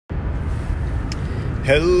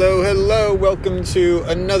Hello, hello. Welcome to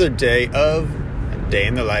another day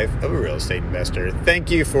in the life of a real estate investor. Thank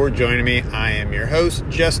you for joining me. I am your host,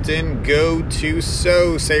 Justin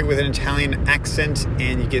Gotuso. Say it with an Italian accent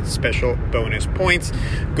and you get special bonus points.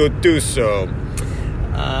 Gotuso.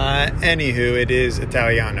 Anywho, it is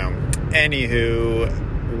Italiano.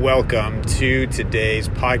 Anywho, welcome to today's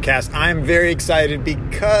podcast. I'm very excited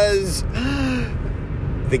because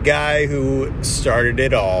the guy who started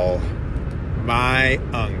it all, my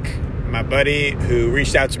buddy who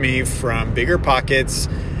reached out to me from Bigger Pockets,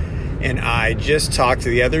 and I just talked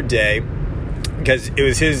the other day because it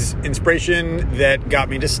was his inspiration that got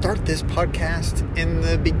me to start this podcast in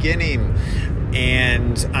the beginning.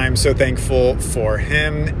 And I'm so thankful for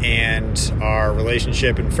him and our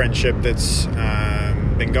relationship and friendship that's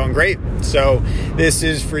been going great. So this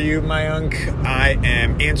is for you, my Unc. I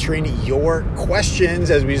am answering your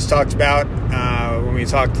questions as we just talked about when we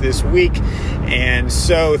talked this week. And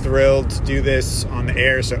so thrilled to do this on the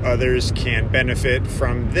air so others can benefit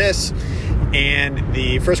from this. And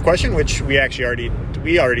the first question, which we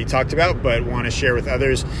already talked about, but want to share with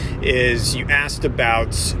others, is you asked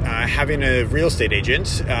about having a real estate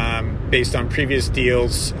agent based on previous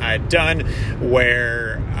deals I'd done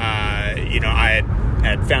where I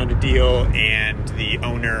had found a deal and the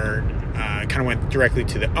owner kind of went directly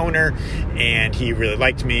to the owner, and he really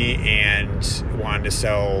liked me and wanted to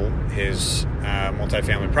sell his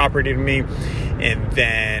multifamily property to me. And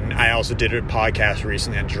then I also did a podcast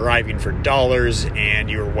recently on driving for dollars, and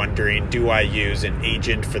you were wondering, do I use an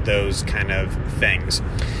agent for those kind of things?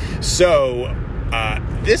 So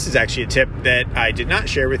this is actually a tip that I did not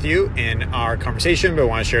share with you in our conversation, but I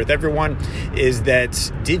want to share with everyone, is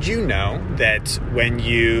that did you know that when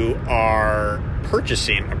you are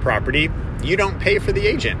purchasing a property, you don't pay for the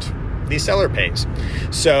agent, the seller pays.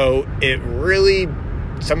 So it really,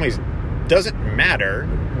 in some ways, doesn't matter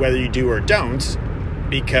whether you do or don't,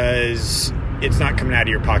 because it's not coming out of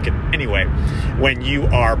your pocket anyway when you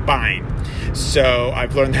are buying. So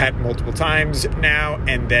I've learned that multiple times now,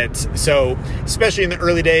 and so especially in the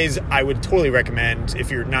early days, I would totally recommend,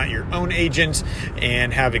 if you're not your own agent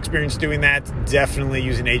and have experience doing that, definitely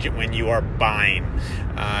use an agent when you are buying.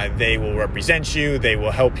 They will represent you, they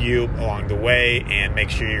will help you along the way and make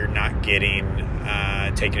sure you're not getting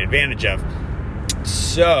taken advantage of.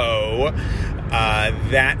 So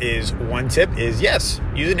that is one tip, is yes,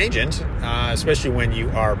 use an agent, especially when you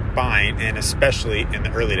are buying and especially in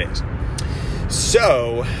the early days.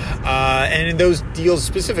 So, and in those deals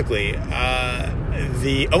specifically,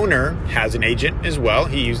 the owner has an agent as well.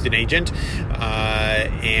 He used an agent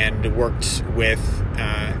and worked with,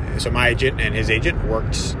 so my agent and his agent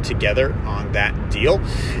worked together on that deal.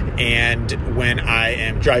 And when I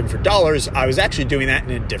am driving for dollars, I was actually doing that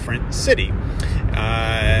in a different city.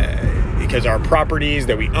 Because our properties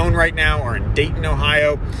that we own right now are in Dayton,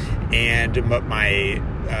 Ohio, and my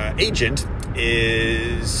agent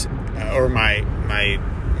is, or my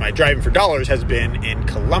driving for dollars has been in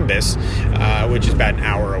Columbus, which is about an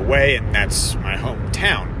hour away, and that's my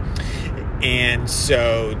hometown. And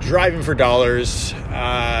so driving for dollars,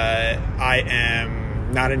 I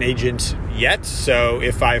am not an agent yet. So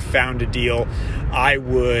if I found a deal, I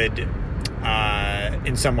would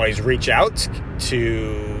in some ways reach out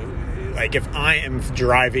to, like, if I am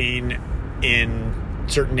driving in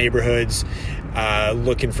certain neighborhoods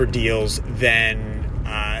looking for deals, then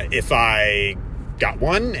if I got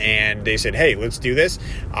one and they said, hey, let's do this,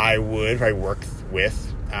 I would work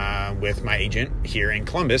with my agent here in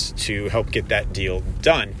Columbus to help get that deal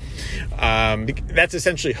done. That's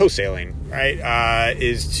essentially wholesaling, right?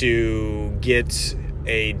 Is to get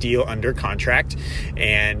a deal under contract,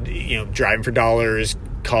 and driving for dollars,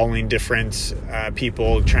 calling different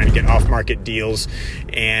people, trying to get off-market deals.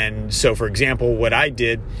 And so, for example, what I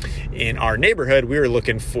did in our neighborhood, we were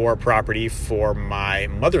looking for property for my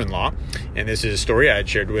mother-in-law, and this is a story I had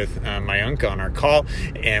shared with my uncle on our call,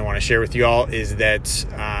 and I want to share with you all, is that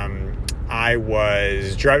I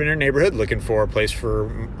was driving in our neighborhood looking for a place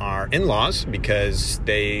for our in-laws, because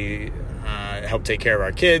they help take care of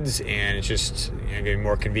our kids, and it's just going to be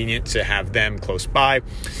more convenient to have them close by.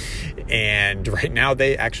 And right now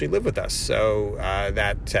they actually live with us, so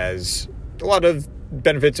that has a lot of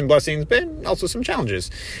benefits and blessings, but also some challenges.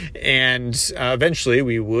 And eventually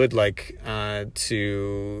we would like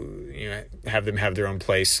to have them have their own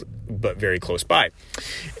place, but very close by.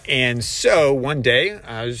 And so one day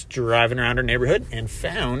I was driving around our neighborhood and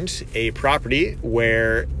found a property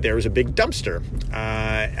where there was a big dumpster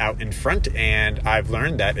out in front, and I've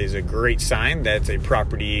learned that is a great sign that a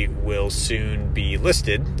property will soon be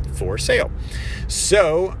listed for sale.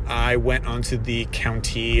 So I went onto the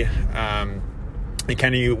county the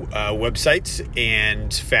county websites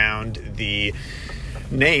and found the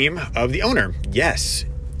name of the owner. Yes,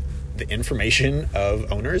 the information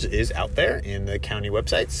of owners is out there in the county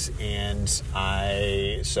websites, and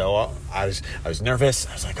I was nervous.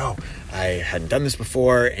 I was like, oh, I hadn't done this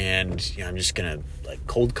before, and I'm just gonna like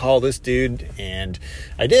cold call this dude, and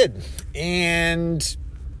I did, and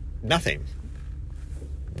nothing,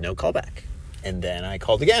 no callback. And then I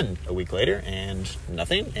called again a week later, and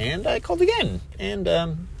nothing, and I called again, and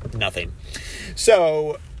nothing.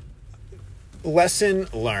 So, lesson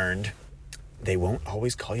learned. They won't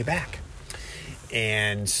always call you back.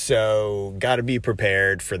 And so got to be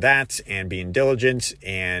prepared for that and being diligent.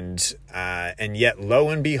 And yet, lo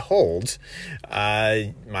and behold,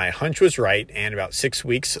 my hunch was right. And about 6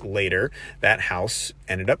 weeks later, that house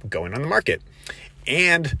ended up going on the market.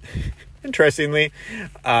 And interestingly,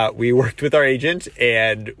 we worked with our agent,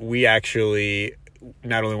 and we actually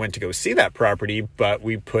not only went to go see that property, but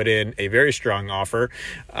we put in a very strong offer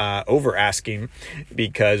over asking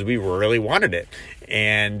because we really wanted it.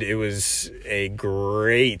 And it was a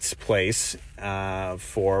great place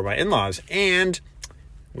for my in-laws. And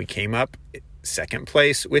we came up second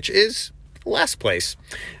place, which is last place.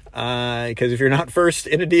 Because if you're not first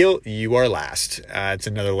in a deal, you are last. It's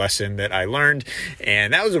another lesson that I learned.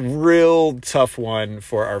 And that was a real tough one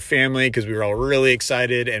for our family because we were all really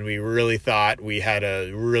excited and we really thought we had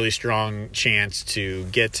a really strong chance to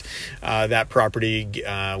get that property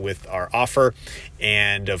with our offer.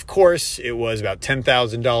 And of course, it was about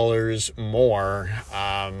 $10,000 more.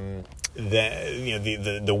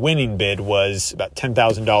 The winning bid was about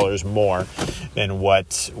 $10,000 more than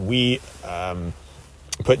what we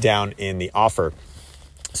put down in the offer.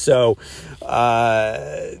 So,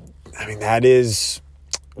 that is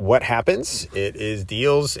what happens. It is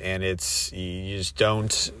deals, and you just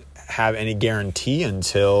don't have any guarantee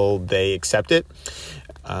until they accept it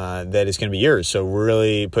that it's going to be yours. So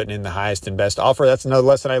really putting in the highest and best offer. That's another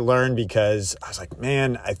lesson I learned because I was like,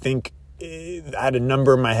 man, I think I had a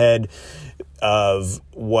number in my head of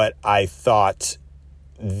what I thought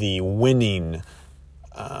the winning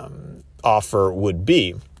offer would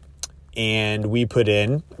be. And we put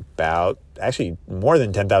in about actually more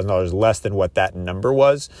than $10,000 less than what that number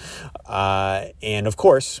was. And of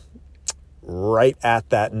course, right at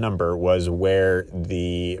that number was where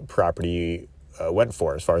the property went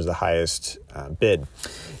for as far as the highest bid.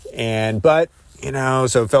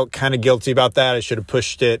 So felt kind of guilty about that. I should have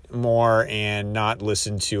pushed it more and not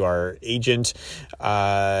listened to our agent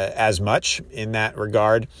as much in that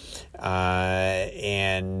regard.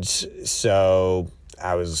 And so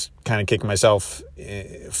I was kind of kicking myself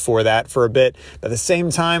for that for a bit. But at the same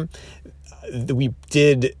time, we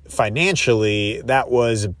did financially, that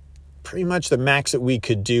was pretty much the max that we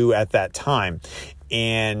could do at that time.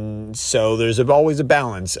 And so there's always a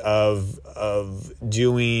balance of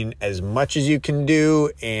doing as much as you can do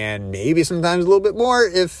and maybe sometimes a little bit more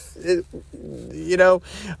than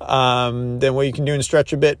what you can do and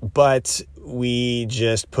stretch a bit. But we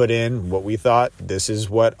just put in what we thought this is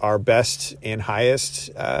what our best and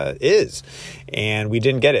highest is. And we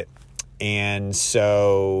didn't get it. And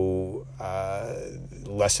so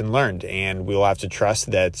lesson learned, and we'll have to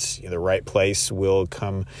trust that the right place will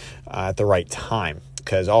come at the right time,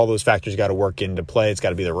 because all those factors got to work into play. It's got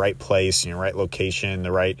to be the right place, right location,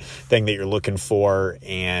 the right thing that you're looking for,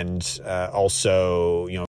 and also,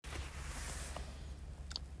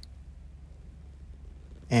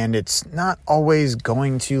 and it's not always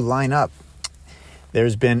going to line up.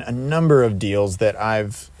 There's been a number of deals that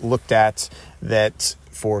I've looked at that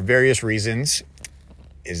for various reasons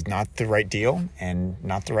is not the right deal and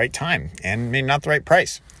not the right time and maybe not the right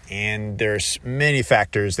price. And there's many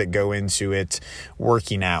factors that go into it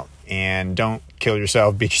working out. And don't kill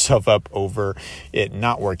yourself, beat yourself up over it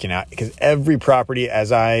not working out, because every property,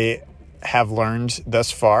 as I have learned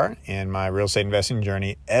thus far in my real estate investing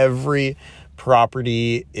journey, every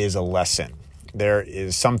property is a lesson. There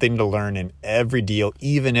is something to learn in every deal,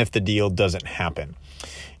 even if the deal doesn't happen.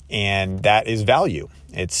 And that is value.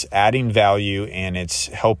 It's adding value, and it's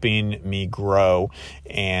helping me grow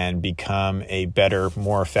and become a better,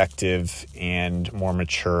 more effective, and more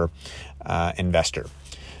mature investor.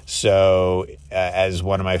 So as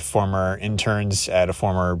one of my former interns at a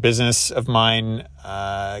former business of mine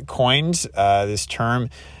coined this term,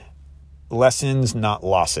 lessons, not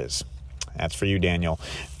losses. That's for you, Daniel.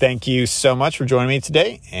 Thank you so much for joining me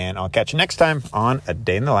today, and I'll catch you next time on A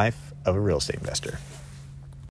Day in the Life of a Real Estate Investor.